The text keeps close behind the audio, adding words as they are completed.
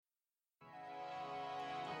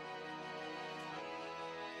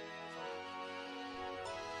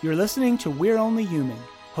You're listening to We're Only Human,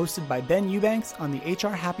 hosted by Ben Eubanks on the HR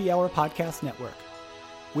Happy Hour Podcast Network.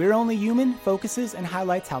 We're Only Human focuses and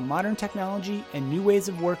highlights how modern technology and new ways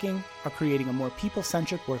of working are creating a more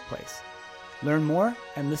people-centric workplace. Learn more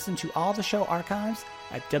and listen to all the show archives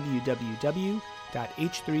at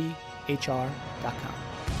www.h3hr.com.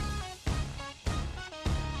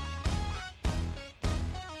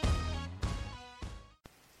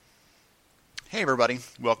 Hey everybody,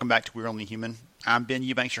 welcome back to We're Only Human. I'm Ben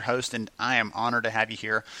Eubanks, your host, and I am honored to have you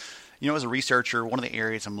here. You know, as a researcher, one of the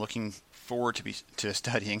areas I'm looking forward to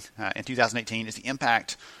studying in 2018 is the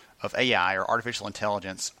impact of AI, or artificial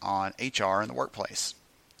intelligence, on HR in the workplace.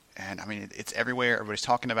 And I mean, it's everywhere. Everybody's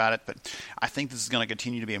talking about it, but I think this is going to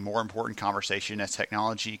continue to be a more important conversation as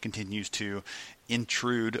technology continues to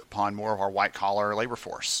intrude upon more of our white-collar labor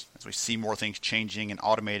force, as we see more things changing and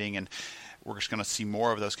automating, and we're just going to see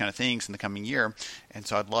more of those kind of things in the coming year. And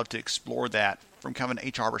so I'd love to explore that from kind of an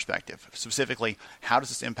HR perspective. Specifically, how does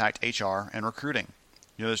this impact HR and recruiting?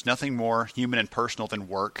 You know, there's nothing more human and personal than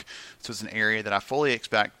work. So it's an area that I fully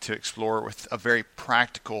expect to explore with a very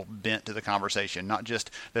practical bent to the conversation, not just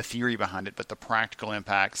the theory behind it, but the practical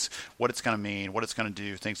impacts, what it's going to mean, what it's going to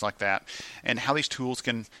do, things like that, and how these tools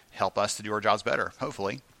can help us to do our jobs better,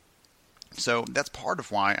 hopefully. So that's part of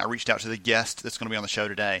why I reached out to the guest that's going to be on the show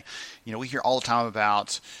today. You know, we hear all the time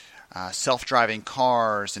about self-driving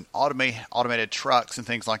cars and automated trucks and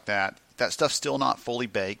things like that. That stuff's still not fully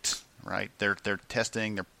baked, right? They're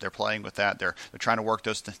testing, they're playing with that, they're trying to work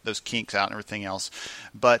those kinks out and everything else.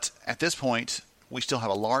 But at this point, we still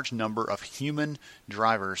have a large number of human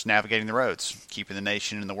drivers navigating the roads, keeping the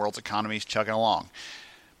nation and the world's economies chugging along.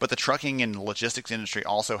 But the trucking and logistics industry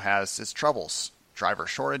also has its troubles. Driver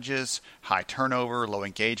shortages, high turnover, low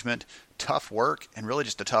engagement, tough work, and really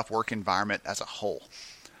just a tough work environment as a whole.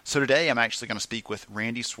 So today I'm actually going to speak with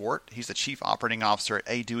Randy Swart. He's the Chief Operating Officer at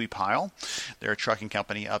A. Dewey Pyle. They're a trucking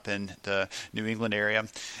company up in the New England area.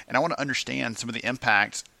 And I want to understand some of the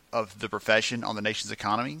impacts of the profession on the nation's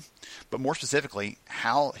economy, but more specifically,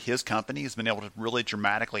 how his company has been able to really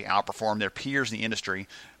dramatically outperform their peers in the industry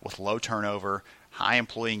with low turnover, high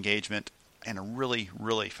employee engagement, and a really,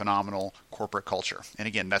 really phenomenal corporate culture. And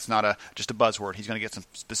again, that's not just a buzzword. He's going to get some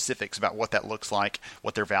specifics about what that looks like,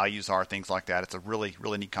 what their values are, things like that. It's a really,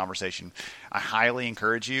 really neat conversation. I highly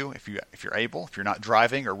encourage you, if you're able, if you're not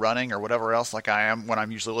driving or running or whatever else like I am when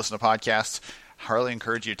I'm usually listening to podcasts, I highly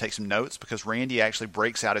encourage you to take some notes, because Randy actually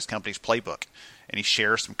breaks out his company's playbook and he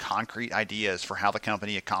shares some concrete ideas for how the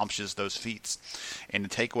company accomplishes those feats. And the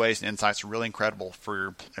takeaways and insights are really incredible for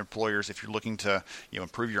your employers if you're looking to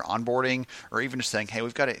improve your onboarding, or even just saying, hey,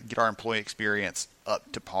 we've got to get our employee experience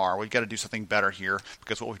up to par. We've got to do something better here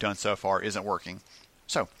because what we've done so far isn't working.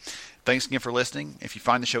 So thanks again for listening. If you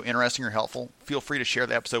find the show interesting or helpful, feel free to share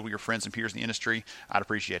the episode with your friends and peers in the industry. I'd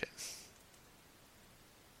appreciate it.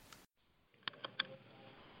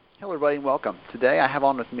 Hello, everybody, and welcome. Today I have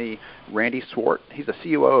on with me Randy Swart. He's the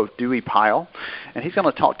COO of Dewey Pyle, and he's going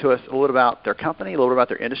to talk to us a little about their company, a little bit about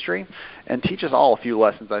their industry, and teach us all a few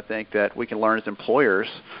lessons, I think, that we can learn as employers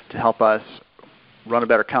to help us run a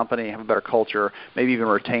better company, have a better culture, maybe even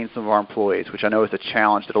retain some of our employees, which I know is a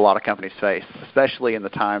challenge that a lot of companies face, especially in the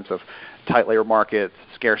times of tight labor markets,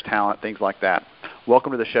 scarce talent, things like that.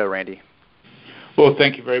 Welcome to the show, Randy. Well,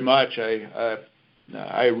 thank you very much.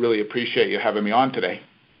 I really appreciate you having me on today.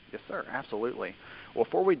 Yes, sir. Absolutely. Well,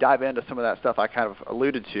 before we dive into some of that stuff I kind of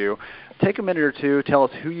alluded to, take a minute or two, tell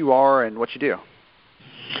us who you are and what you do.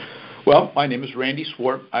 Well, my name is Randy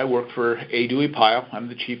Swart. I work for A. Dewey Pyle. I'm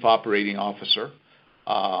the Chief Operating Officer.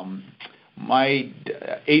 A.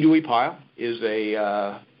 Dewey Pyle is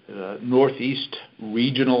a Northeast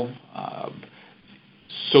regional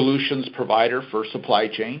solutions provider for supply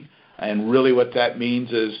chain. And really what that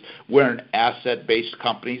means is we're an asset-based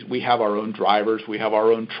company. We have our own drivers. We have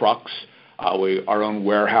our own trucks, our own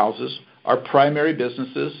warehouses. Our primary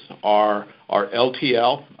businesses are our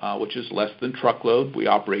LTL, which is less than truckload. We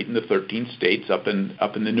operate in the 13 states up in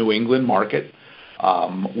the New England market.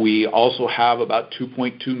 We also have about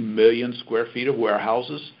 2.2 million square feet of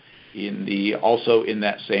warehouses also in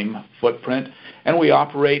that same footprint. And we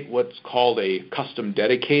operate what's called a custom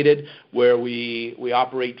dedicated, where we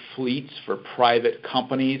operate fleets for private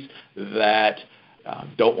companies that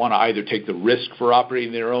don't want to either take the risk for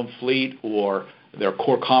operating their own fleet, or their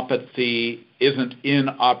core competency isn't in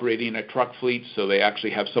operating a truck fleet, so they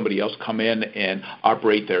actually have somebody else come in and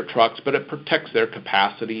operate their trucks, but it protects their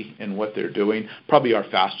capacity in what they're doing. Probably our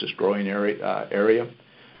fastest growing area.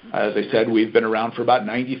 As I said, we've been around for about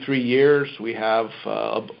 93 years. We have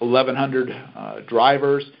 1,100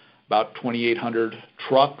 drivers, about 2,800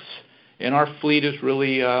 trucks, and our fleet is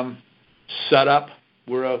really set up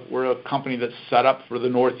we're a company that's set up for the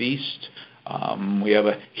Northeast. We have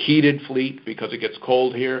a heated fleet because it gets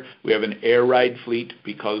cold here. We have an air ride fleet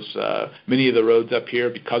because many of the roads up here,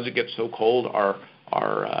 because it gets so cold, are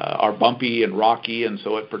bumpy and rocky, and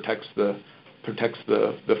so it protects the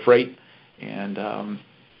freight. And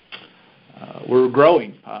we're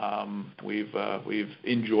growing. We've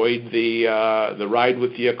enjoyed the ride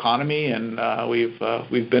with the economy, and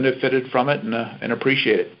we've benefited from it and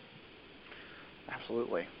appreciate it.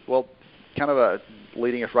 Absolutely. Well, kind of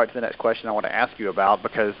leading us right to the next question I want to ask you about,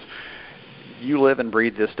 because you live and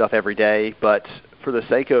breathe this stuff every day, but for the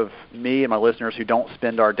sake of me and my listeners who don't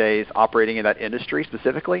spend our days operating in that industry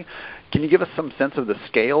specifically, can you give us some sense of the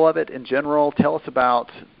scale of it in general? Tell us about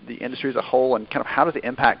the industry as a whole and kind of how does it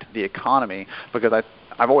impact the economy? Because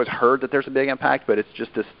I've always heard that there's a big impact, but it's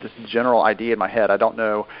just this general idea in my head. I don't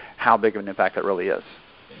know how big of an impact that really is.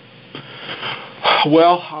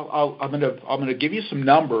 Well, I'm going to give you some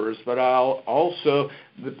numbers, but I'll also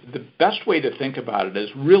the best way to think about it is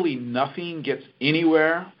really nothing gets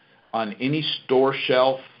anywhere on any store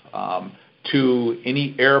shelf, to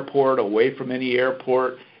any airport, away from any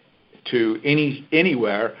airport, to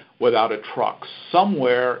anywhere without a truck.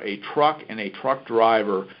 Somewhere a truck and a truck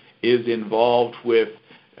driver is involved with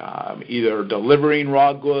either delivering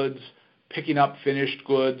raw goods, picking up finished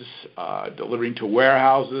goods, delivering to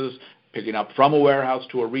warehouses, picking up from a warehouse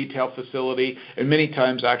to a retail facility, and many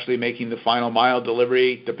times actually making the final mile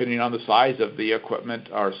delivery, depending on the size of the equipment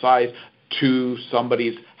or size, to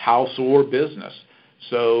somebody's house or business.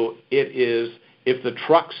 So it is, if the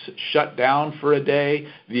trucks shut down for a day,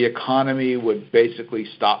 the economy would basically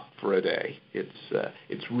stop for a day.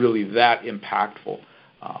 It's really that impactful.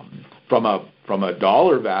 From a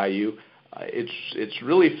dollar value, it's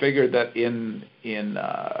really figured that in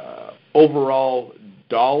overall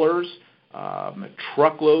dollars,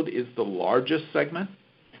 truckload is the largest segment.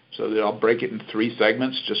 So I'll break it in three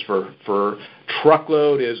segments just for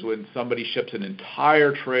truckload is when somebody ships an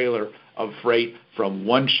entire trailer of freight from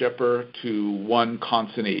one shipper to one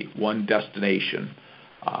consignee, one destination.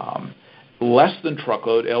 Less than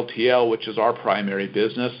truckload, LTL, which is our primary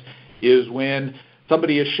business, is when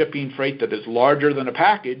somebody is shipping freight that is larger than a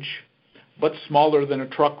package but smaller than a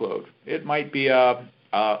truckload. It might be a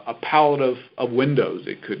pallet of windows.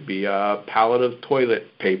 It could be a pallet of toilet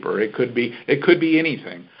paper. It could be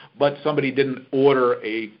anything. But somebody didn't order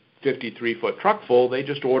a 53-foot truck full. They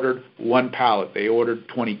just ordered one pallet. They ordered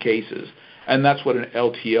 20 cases. And that's what an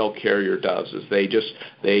LTL carrier does, is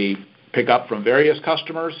they pick up from various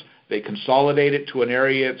customers, they consolidate it to an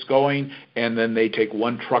area it's going, and then they take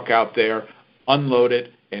one truck out there, unload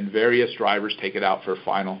it, and various drivers take it out for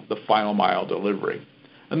the final mile delivery.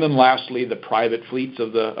 And then lastly, the private fleets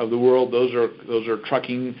of the world, those are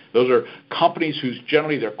trucking, those are companies whose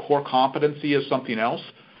generally their core competency is something else.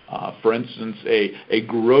 For instance, a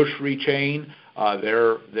grocery chain,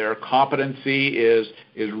 their competency is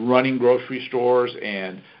running grocery stores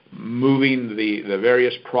and moving the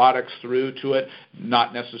various products through to it,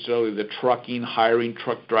 not necessarily the trucking, hiring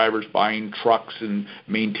truck drivers, buying trucks, and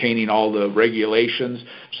maintaining all the regulations.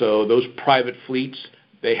 So those private fleets,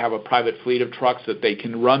 they have a private fleet of trucks that they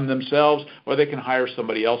can run themselves, or they can hire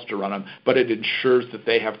somebody else to run them, but it ensures that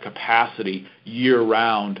they have capacity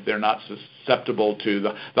year-round. They're not susceptible to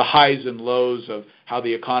the highs and lows of how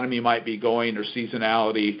the economy might be going or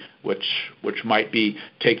seasonality, which might be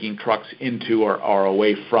taking trucks into or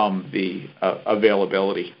away from the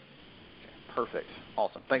availability. Perfect.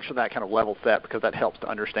 Awesome. Thanks for that kind of level set, because that helps to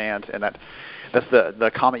understand. And that's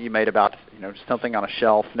the comment you made about something on a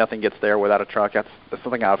shelf, nothing gets there without a truck. That's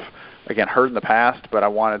something I've again heard in the past, but I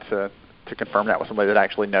wanted to confirm that with somebody that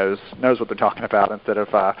actually knows what they're talking about instead of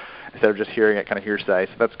just hearing it kind of hearsay.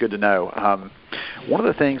 So that's good to know. One of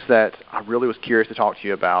the things that I really was curious to talk to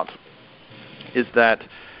you about is that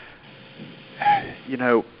you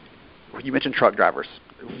mentioned truck drivers.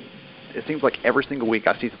 It seems like every single week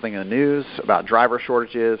I see something in the news about driver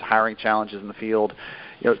shortages, hiring challenges in the field.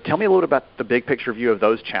 Tell me a little bit about the big picture view of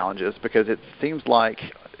those challenges, because it seems like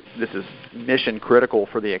this is mission critical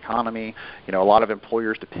for the economy. A lot of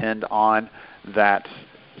employers depend on that,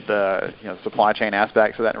 the supply chain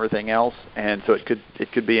aspects of that and everything else, and so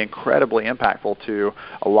it could be incredibly impactful to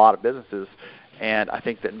a lot of businesses. And I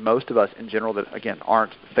think that most of us in general that, again,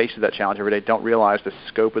 aren't faced with that challenge every day don't realize the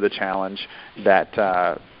scope of the challenge that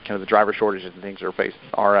kind of the driver shortages and things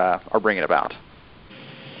are bringing about.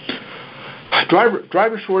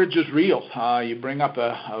 Driver shortage is real. You bring up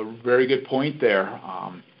a very good point there.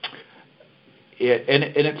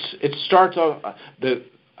 It starts off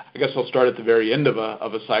I guess I'll start at the very end of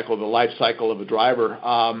a cycle, the life cycle of a driver.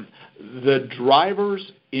 The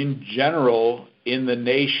drivers in general in the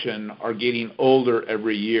nation are getting older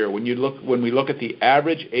every year. When we look at the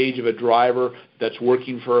average age of a driver that's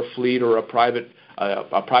working for a fleet or a private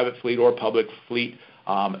fleet or public fleet,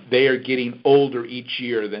 they are getting older each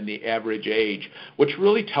year than the average age, which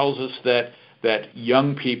really tells us that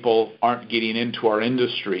young people aren't getting into our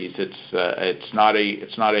industries. It's not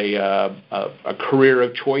a career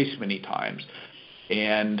of choice many times,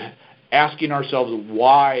 and asking ourselves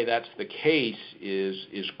why that's the case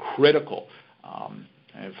is critical.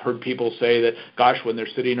 I've heard people say that, gosh, when they're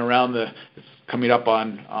sitting around it's coming up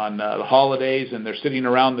on the holidays and they're sitting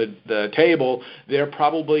around the table, they're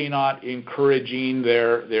probably not encouraging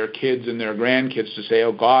their kids and their grandkids to say,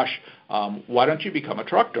 oh gosh, why don't you become a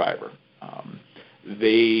truck driver?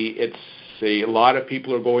 A lot of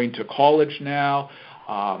people are going to college now,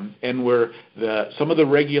 and some of the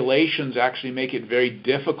regulations actually make it very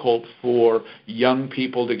difficult for young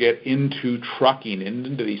people to get into trucking,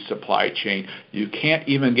 into the supply chain. You can't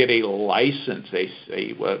even get a license,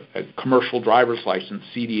 a commercial driver's license,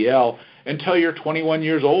 CDL, until you're 21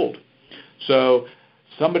 years old. So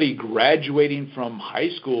somebody graduating from high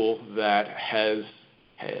school that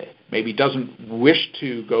maybe doesn't wish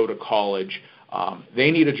to go to college,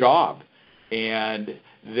 they need a job, and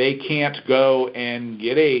they can't go and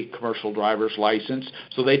get a commercial driver's license,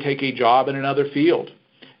 so they take a job in another field.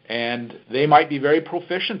 And they might be very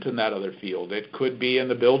proficient in that other field. It could be in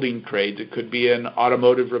the building trades. It could be in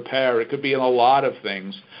automotive repair. It could be in a lot of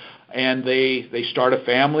things. And they start a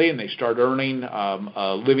family, and they start earning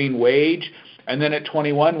a living wage. And then at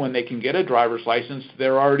 21, when they can get a driver's license,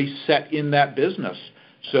 they're already set in that business.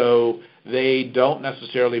 So they don't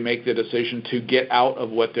necessarily make the decision to get out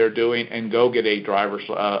of what they're doing and go get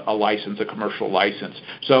a license, a commercial license.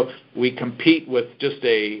 So we compete with just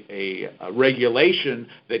a regulation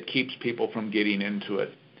that keeps people from getting into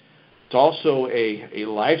it. It's also a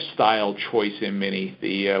lifestyle choice in many.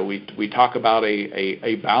 We talk about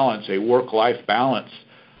a balance, a work-life balance.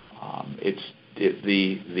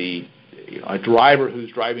 A driver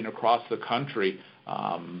who's driving across the country,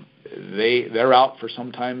 they're out for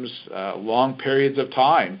sometimes long periods of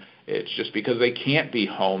time. It's just because they can't be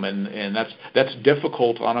home, and that's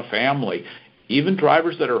difficult on a family. Even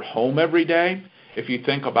drivers that are home every day, if you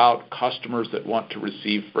think about customers that want to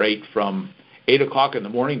receive freight from 8 o'clock in the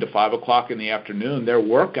morning to 5 o'clock in the afternoon, their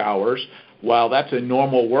work hours, while that's a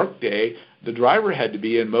normal work day, the driver had to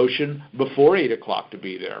be in motion before 8 o'clock to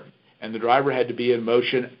be there. And the driver had to be in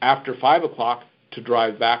motion after 5 o'clock to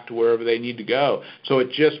drive back to wherever they need to go. So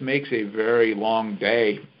it just makes a very long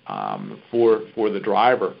day for the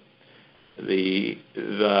driver. The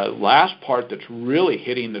last part that's really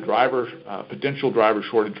hitting the potential driver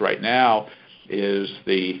shortage right now is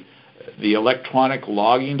the electronic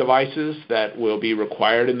logging devices that will be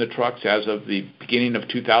required in the trucks as of the beginning of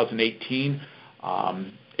 2018.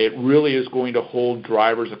 It really is going to hold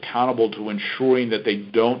drivers accountable to ensuring that they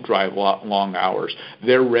don't drive long hours.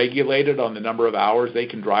 They're regulated on the number of hours they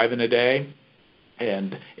can drive in a day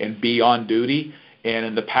and be on duty. And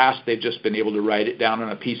in the past, they've just been able to write it down on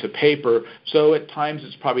a piece of paper. So at times,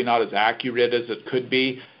 it's probably not as accurate as it could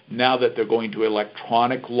be. Now that they're going to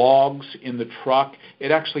electronic logs in the truck,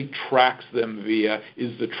 it actually tracks them via,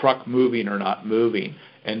 is the truck moving or not moving?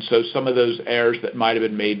 And so some of those errors that might have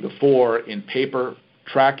been made before in paper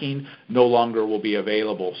tracking no longer will be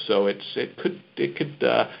available. So it could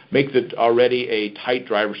make the already a tight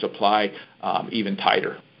driver supply even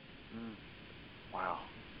tighter. Wow.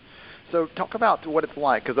 So talk about what it's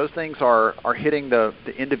like, because those things are hitting the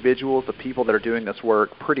individuals, the people that are doing this work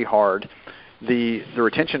pretty hard. The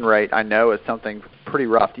retention rate, I know, is something pretty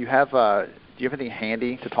rough. Do you have anything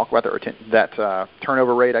handy to talk about that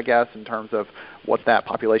turnover rate, I guess, in terms of what that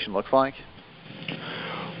population looks like?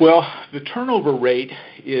 Well, the turnover rate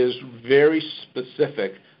is very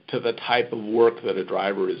specific to the type of work that a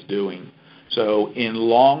driver is doing. So in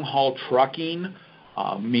long-haul trucking,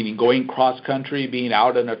 meaning going cross-country, being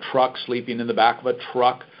out in a truck, sleeping in the back of a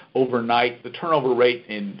truck overnight, the turnover rate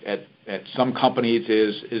at some companies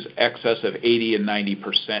is excess of 80 and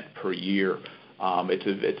 90% per year.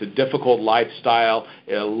 It's a difficult lifestyle.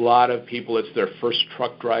 A lot of people, it's their first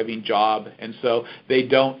truck driving job, and so they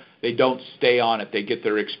don't stay on it. They get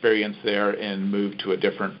their experience there and move to a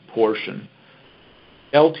different portion.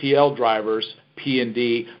 LTL drivers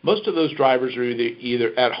P&D, most of those drivers are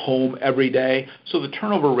either at home every day, so the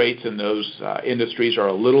turnover rates in those industries are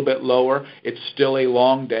a little bit lower. It's still a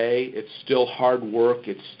long day. It's still hard work.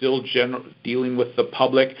 It's still dealing with the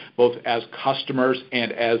public, both as customers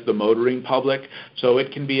and as the motoring public. So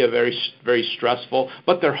it can be a very, very stressful,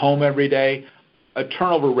 but they're home every day. A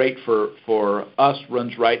turnover rate for us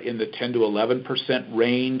runs right in the 10 to 11%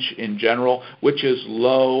 range in general, which is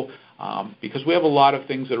low because we have a lot of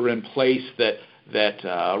things that are in place that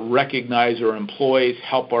recognize our employees,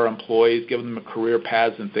 help our employees, give them career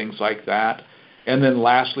paths and things like that. And then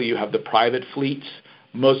lastly, you have the private fleets.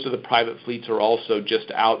 Most of the private fleets are also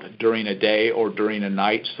just out during a day or during a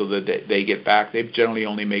night so that they get back. They generally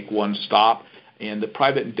only make one stop. And the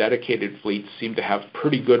private and dedicated fleets seem to have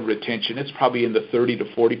pretty good retention. It's probably in the 30 to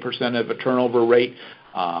 40% of a turnover rate,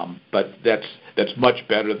 but that's much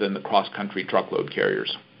better than the cross-country truckload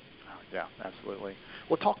carriers. Yeah, absolutely.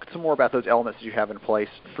 Well, talk some more about those elements that you have in place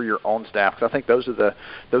for your own staff, because I think those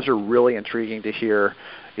are really intriguing to hear.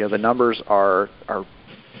 You know, the numbers are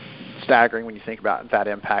staggering when you think about that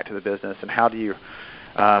impact to the business. And how do you?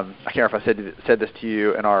 I can't remember if I said this to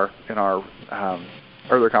you in our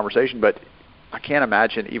earlier conversation, but I can't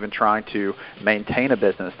imagine even trying to maintain a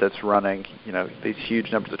business that's running, you know, these huge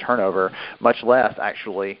numbers of turnover, much less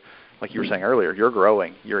actually, like you were saying earlier, you're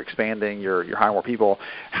growing, you're expanding, you're hiring more people.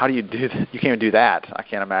 How do you do that? You can't even do that, I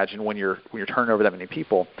can't imagine, when you're turning over that many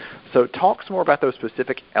people. So talk some more about those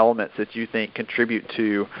specific elements that you think contribute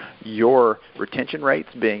to your retention rates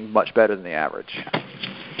being much better than the average.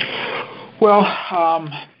 Well,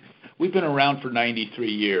 we've been around for 93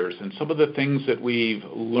 years, and some of the things that we've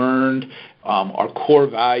learned, our core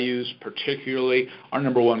values particularly, our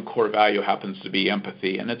number one core value happens to be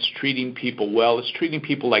empathy, and it's treating people well. It's treating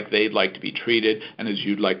people like they'd like to be treated and as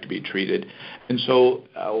you'd like to be treated. And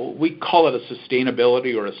so we call it a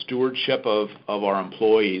sustainability or a stewardship of our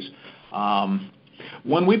employees.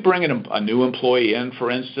 When we bring in a new employee in, for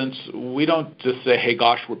instance, we don't just say, hey,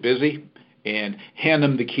 gosh, we're busy, and hand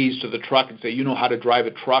them the keys to the truck and say, you know how to drive a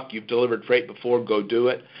truck, you've delivered freight before, go do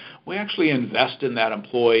it. We actually invest in that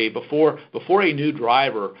employee before a new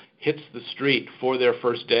driver hits the street for their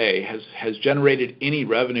first day, has generated any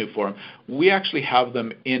revenue for them. We actually have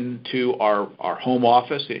them into our home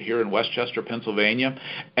office here in Westchester, Pennsylvania,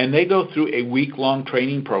 and they go through a week-long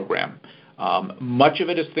training program. Much of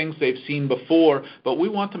it is things they've seen before, but we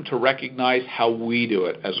want them to recognize how we do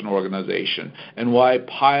it as an organization and why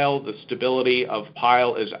the stability of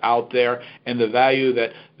Pyle is out there, and the value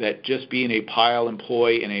that just being a Pyle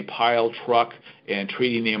employee in a Pyle truck and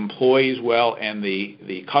treating the employees well and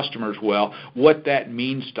the customers well, what that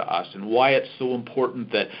means to us and why it's so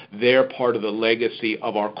important that they're part of the legacy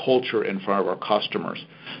of our culture in front of our customers.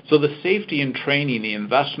 So the safety and training, the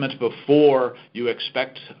investment before you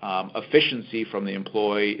expect efficiency from the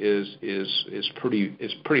employee is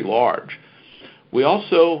pretty large. We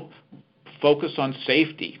also focus on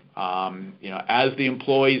safety. As the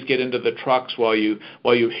employees get into the trucks, while you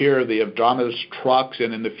hear of the autonomous trucks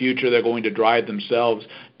and in the future they're going to drive themselves,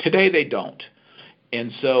 today they don't.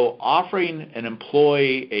 And so offering an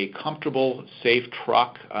employee a comfortable, safe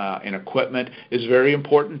truck and equipment is very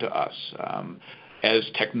important to us. As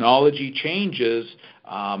technology changes,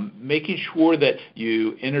 making sure that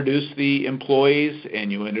you introduce the employees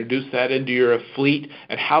and you introduce that into your fleet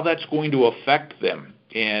and how that's going to affect them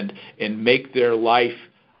and make their life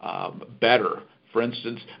better. For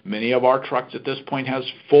instance, many of our trucks at this point has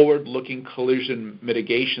forward-looking collision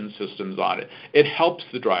mitigation systems on it. It helps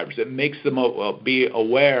the drivers. It makes them be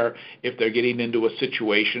aware if they're getting into a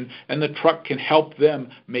situation, and the truck can help them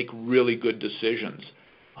make really good decisions.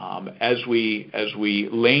 As we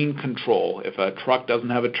lane control, if a truck doesn't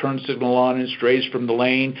have a turn signal on and strays from the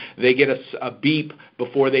lane, they get a beep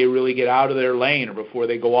before they really get out of their lane or before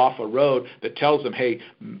they go off a road that tells them, hey,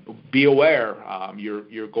 be aware,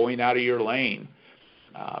 you're going out of your lane.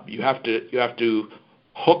 You have to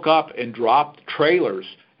hook up and drop trailers,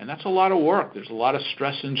 and that's a lot of work. There's a lot of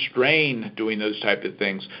stress and strain doing those type of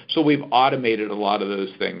things. So we've automated a lot of those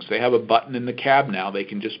things. They have a button in the cab now. They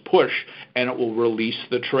can just push, and it will release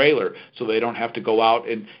the trailer so they don't have to go out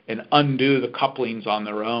and undo the couplings on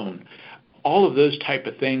their own. All of those type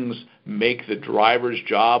of things make the driver's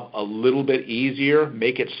job a little bit easier,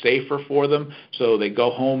 make it safer for them, so they go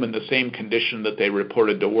home in the same condition that they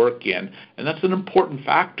reported to work in. And that's an important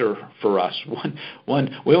factor for us.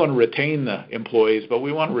 One, we want to retain the employees, but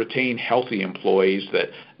we want to retain healthy employees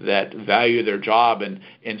that value their job and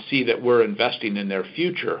see that we're investing in their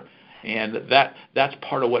future. And that's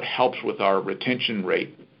part of what helps with our retention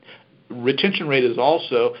rate. Retention rate is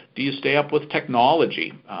also, do you stay up with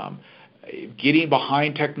technology? getting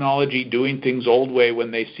behind technology, doing things old way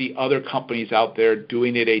when they see other companies out there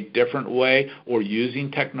doing it a different way or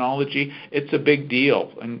using technology, it's a big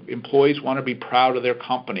deal. And employees want to be proud of their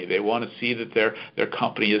company. They want to see that their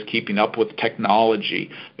company is keeping up with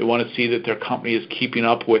technology. They want to see that their company is keeping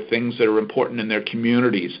up with things that are important in their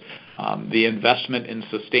communities. The investment in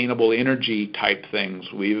sustainable energy type things.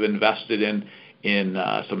 We've invested in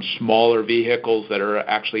some smaller vehicles that are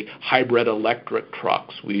actually hybrid electric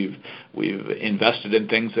trucks. We've invested in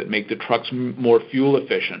things that make the trucks more fuel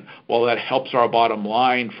efficient. While that helps our bottom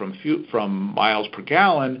line from miles per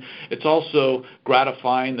gallon, it's also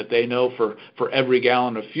gratifying that they know for every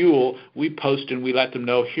gallon of fuel, we post and we let them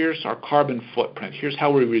know, here's our carbon footprint. Here's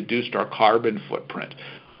how we reduced our carbon footprint.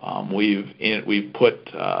 We've put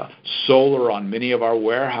solar on many of our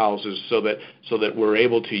warehouses so that we're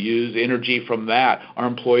able to use energy from that. Our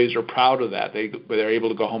employees are proud of that. They're able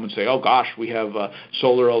to go home and say, oh gosh, we have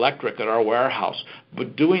solar electric at our warehouse.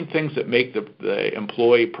 But doing things that make the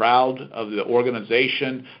employee proud of the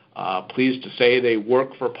organization, pleased to say they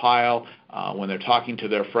work for Pyle, when they're talking to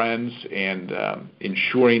their friends, and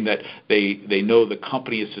ensuring that they know the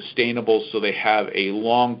company is sustainable so they have a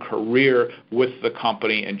long career with the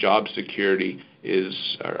company, and job security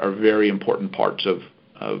are very important parts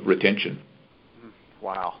of retention.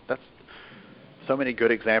 Wow, that's so many good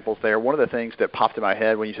examples there. One of the things that popped in my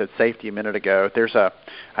head when you said safety a minute ago, I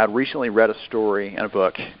had recently read a story in a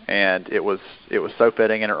book, and it was so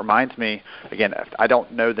fitting, and it reminds me, again, I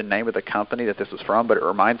don't know the name of the company that this was from, but it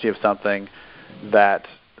reminds me of something that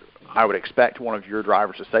I would expect one of your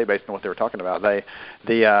drivers to say based on what they were talking about. To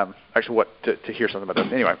hear something about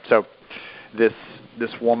this. Anyway, so this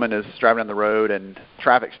woman is driving down the road, and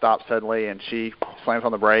traffic stops suddenly, and she slams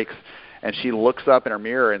on the brakes, and she looks up in her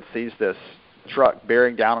mirror and sees this truck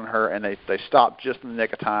bearing down on her, and they stopped just in the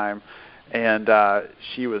nick of time, and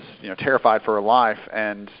she was terrified for her life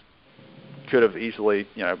and could have easily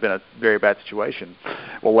been a very bad situation.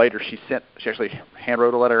 Well, later she actually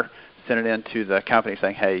handwrote a letter, sent it in to the company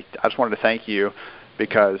saying, hey, I just wanted to thank you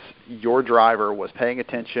because your driver was paying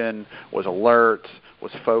attention, was alert,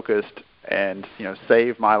 was focused, and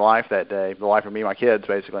saved my life that day, the life of me and my kids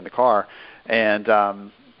basically in the car.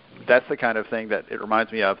 And that's the kind of thing that it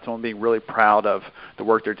reminds me of, someone being really proud of the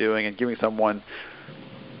work they're doing and giving someone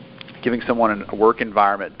a work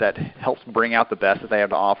environment that helps bring out the best that they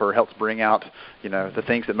have to offer, helps bring out the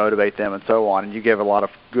things that motivate them and so on. And you give a lot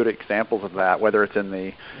of good examples of that, whether it's in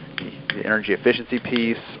the energy efficiency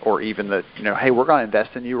piece or even the, hey, we're going to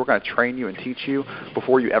invest in you, we're going to train you and teach you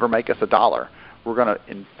before you ever make us a dollar. We're going to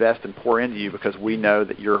invest and pour into you because we know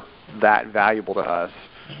that you're that valuable to us,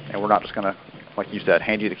 and we're not just going to, like you said,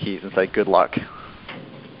 hand you the keys and say good luck.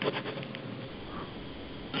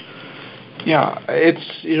 Yeah,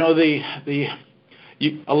 it's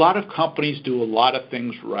a lot of companies do a lot of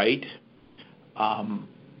things right,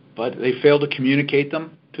 but they fail to communicate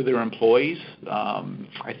them to their employees.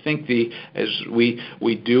 I think as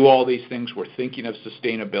we do all these things, we're thinking of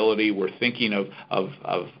sustainability, we're thinking of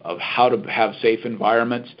how to have safe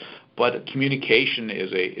environments. But communication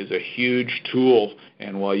is a huge tool,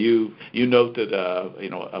 and while you note that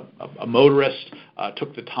a motorist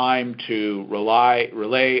took the time to relay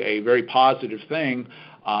a very positive thing,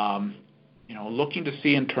 looking to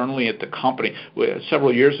see internally at the company.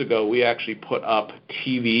 Several years ago, we actually put up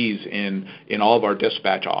TVs in all of our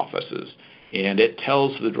dispatch offices, and it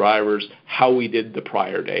tells the drivers how we did the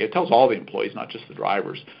prior day. It tells all the employees, not just the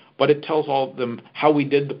drivers. But it tells all of them how we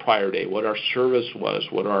did the prior day, what our service was,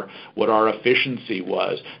 what our efficiency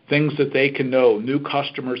was, things that they can know, new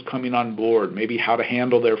customers coming on board, maybe how to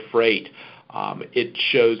handle their freight. It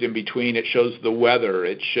shows in between, it shows the weather,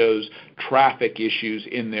 it shows traffic issues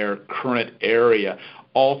in their current area.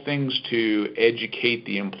 All things to educate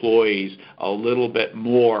the employees a little bit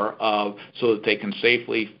more so that they can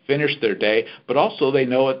safely finish their day, but also they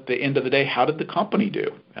know at the end of the day, how did the company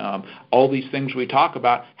do? All these things we talk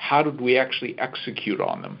about, how did we actually execute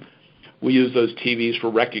on them? We use those TVs for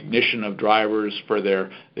recognition of drivers for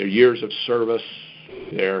their years of service,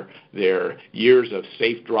 their years of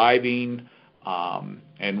safe driving,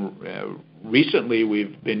 and recently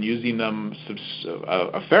we've been using them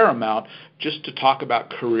a fair amount just to talk about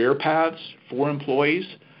career paths for employees.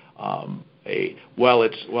 While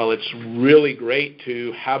it's really great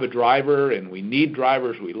to have a driver, and we need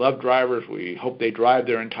drivers, we love drivers, we hope they drive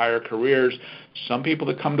their entire careers, some people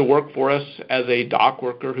that come to work for us as a dock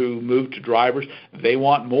worker who move to drivers, they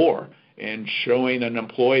want more. And showing an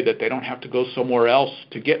employee that they don't have to go somewhere else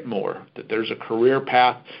to get more, that there's a career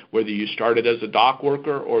path, whether you started as a dock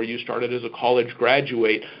worker or you started as a college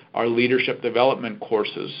graduate. Our leadership development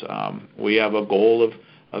courses, we have a goal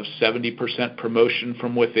 70% promotion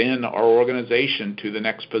from within our organization to the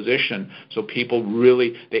next position. So people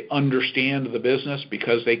really, they understand the business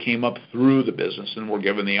because they came up through the business and were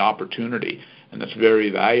given the opportunity. And that's very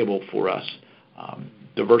valuable for us.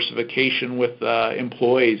 Diversification with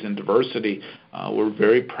employees and diversity. We're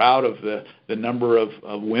very proud of the number of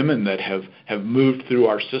women that have moved through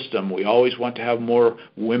our system. We always want to have more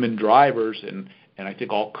women drivers, and I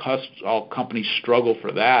think all companies struggle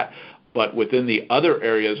for that. But within the other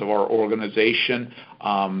areas of our organization,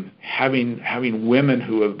 having women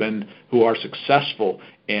who are successful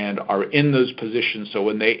and are in those positions, so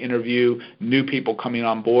when they interview new people coming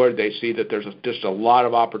on board, they see that there's just a lot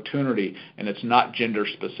of opportunity, and it's not gender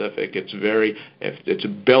specific. It's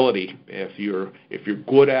ability. If you're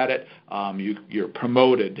good at it, you're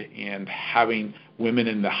promoted. And having women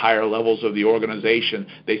in the higher levels of the organization,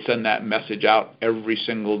 they send that message out every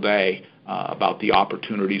single day about the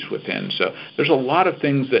opportunities within. So there's a lot of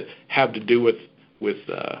things that have to do with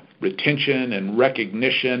retention and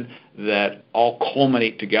recognition that all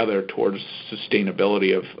culminate together towards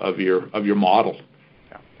sustainability of your model.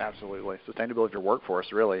 Yeah, absolutely. Sustainability of your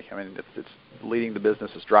workforce, really. I mean, it's leading the business,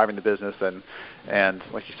 it's driving the business, and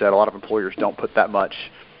like you said, a lot of employers don't put that much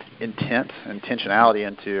intentionality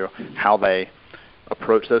into how they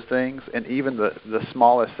approach those things, and even the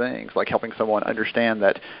smallest things, like helping someone understand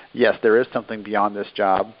that, yes, there is something beyond this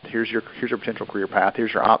job. Here's your potential career path.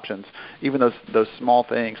 Here's your options. Even those small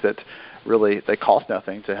things that really, they cost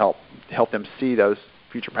nothing to help them see those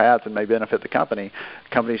future paths and may benefit the company.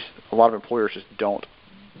 Companies, a lot of employers just don't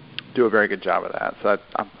do a very good job of that. So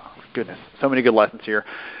goodness, so many good lessons here.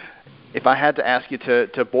 If I had to ask you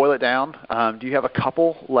to boil it down, do you have a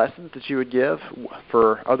couple lessons that you would give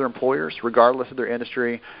for other employers, regardless of their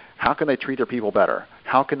industry? How can they treat their people better?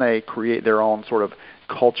 How can they create their own sort of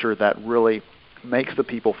culture that really makes the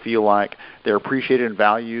people feel like they're appreciated and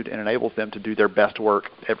valued and enables them to do their best work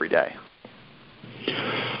every day?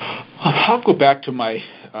 I'll go back to my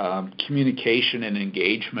communication and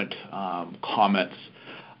engagement comments.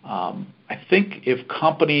 I think if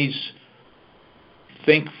companies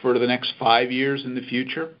think for the next 5 years in the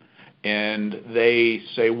future, and they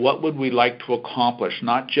say, what would we like to accomplish,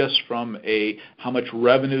 not just from how much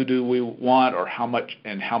revenue do we want or how much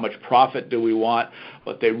profit do we want,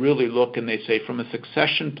 but they really look and they say, from a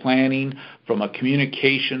succession planning, from a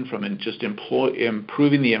communication, from just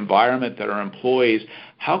improving the environment that our employees,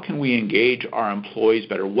 how can we engage our employees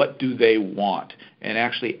better? What do they want? And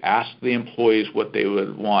actually ask the employees what they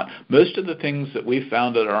would want. Most of the things that we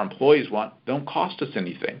found that our employees want don't cost us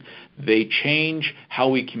anything. They change how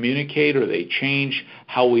we communicate, or they change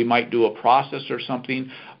how we might do a process or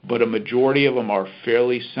something, but a majority of them are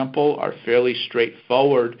fairly simple, are fairly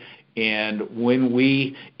straightforward, and when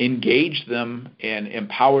we engage them and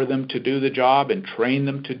empower them to do the job and train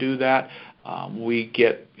them to do that, we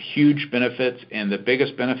get huge benefits, and the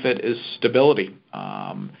biggest benefit is stability.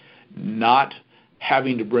 Not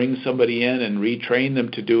having to bring somebody in and retrain them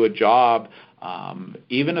to do a job,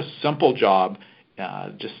 even a simple job,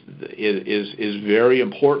 just is very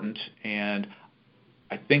important. And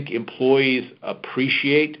I think employees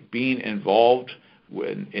appreciate being involved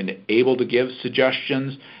and able to give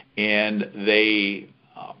suggestions, and they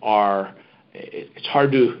are. It's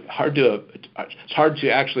hard to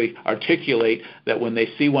actually articulate that when they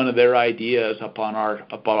see one of their ideas up on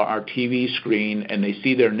our TV screen and they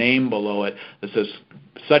see their name below it that says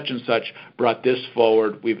such and such brought this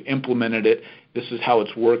forward, we've implemented it, this is how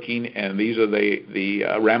it's working, and these are the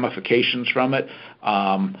ramifications from it,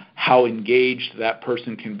 how engaged that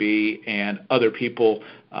person can be, and other people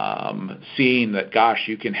seeing that, gosh,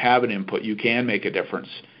 you can have an input, you can make a difference.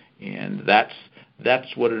 And that's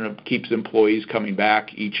what keeps employees coming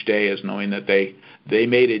back each day, is knowing that they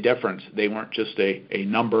made a difference. They weren't just a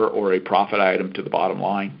number or a profit item to the bottom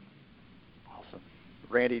line. Awesome.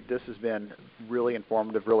 Randy, this has been really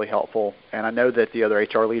informative, really helpful, and I know that the other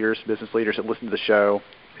HR leaders, business leaders that listen to the show,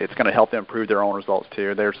 it's going to help them improve their own results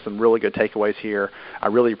too. There's some really good takeaways here. I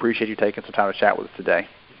really appreciate you taking some time to chat with us today.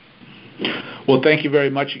 Well, thank you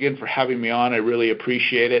very much again for having me on. I really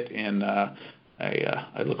appreciate it, and I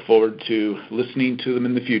look forward to listening to them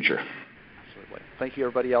in the future. Absolutely. Thank you,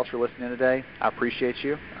 everybody else, for listening today. I appreciate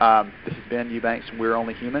you. This has been Eubanks, We're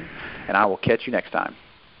Only Human, and I will catch you next time.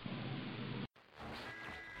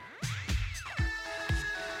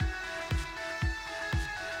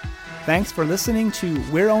 Thanks for listening to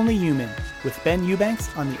We're Only Human with Ben Eubanks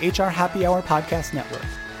on the HR Happy Hour Podcast Network.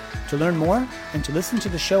 To learn more and to listen to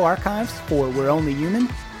the show archives for We're Only Human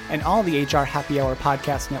and all the HR Happy Hour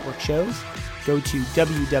Podcast Network shows, go to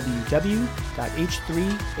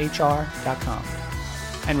www.h3hr.com.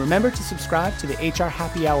 And remember to subscribe to the HR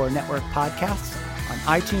Happy Hour Network podcasts on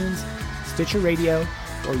iTunes, Stitcher Radio,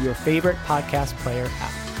 or your favorite podcast player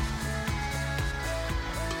app.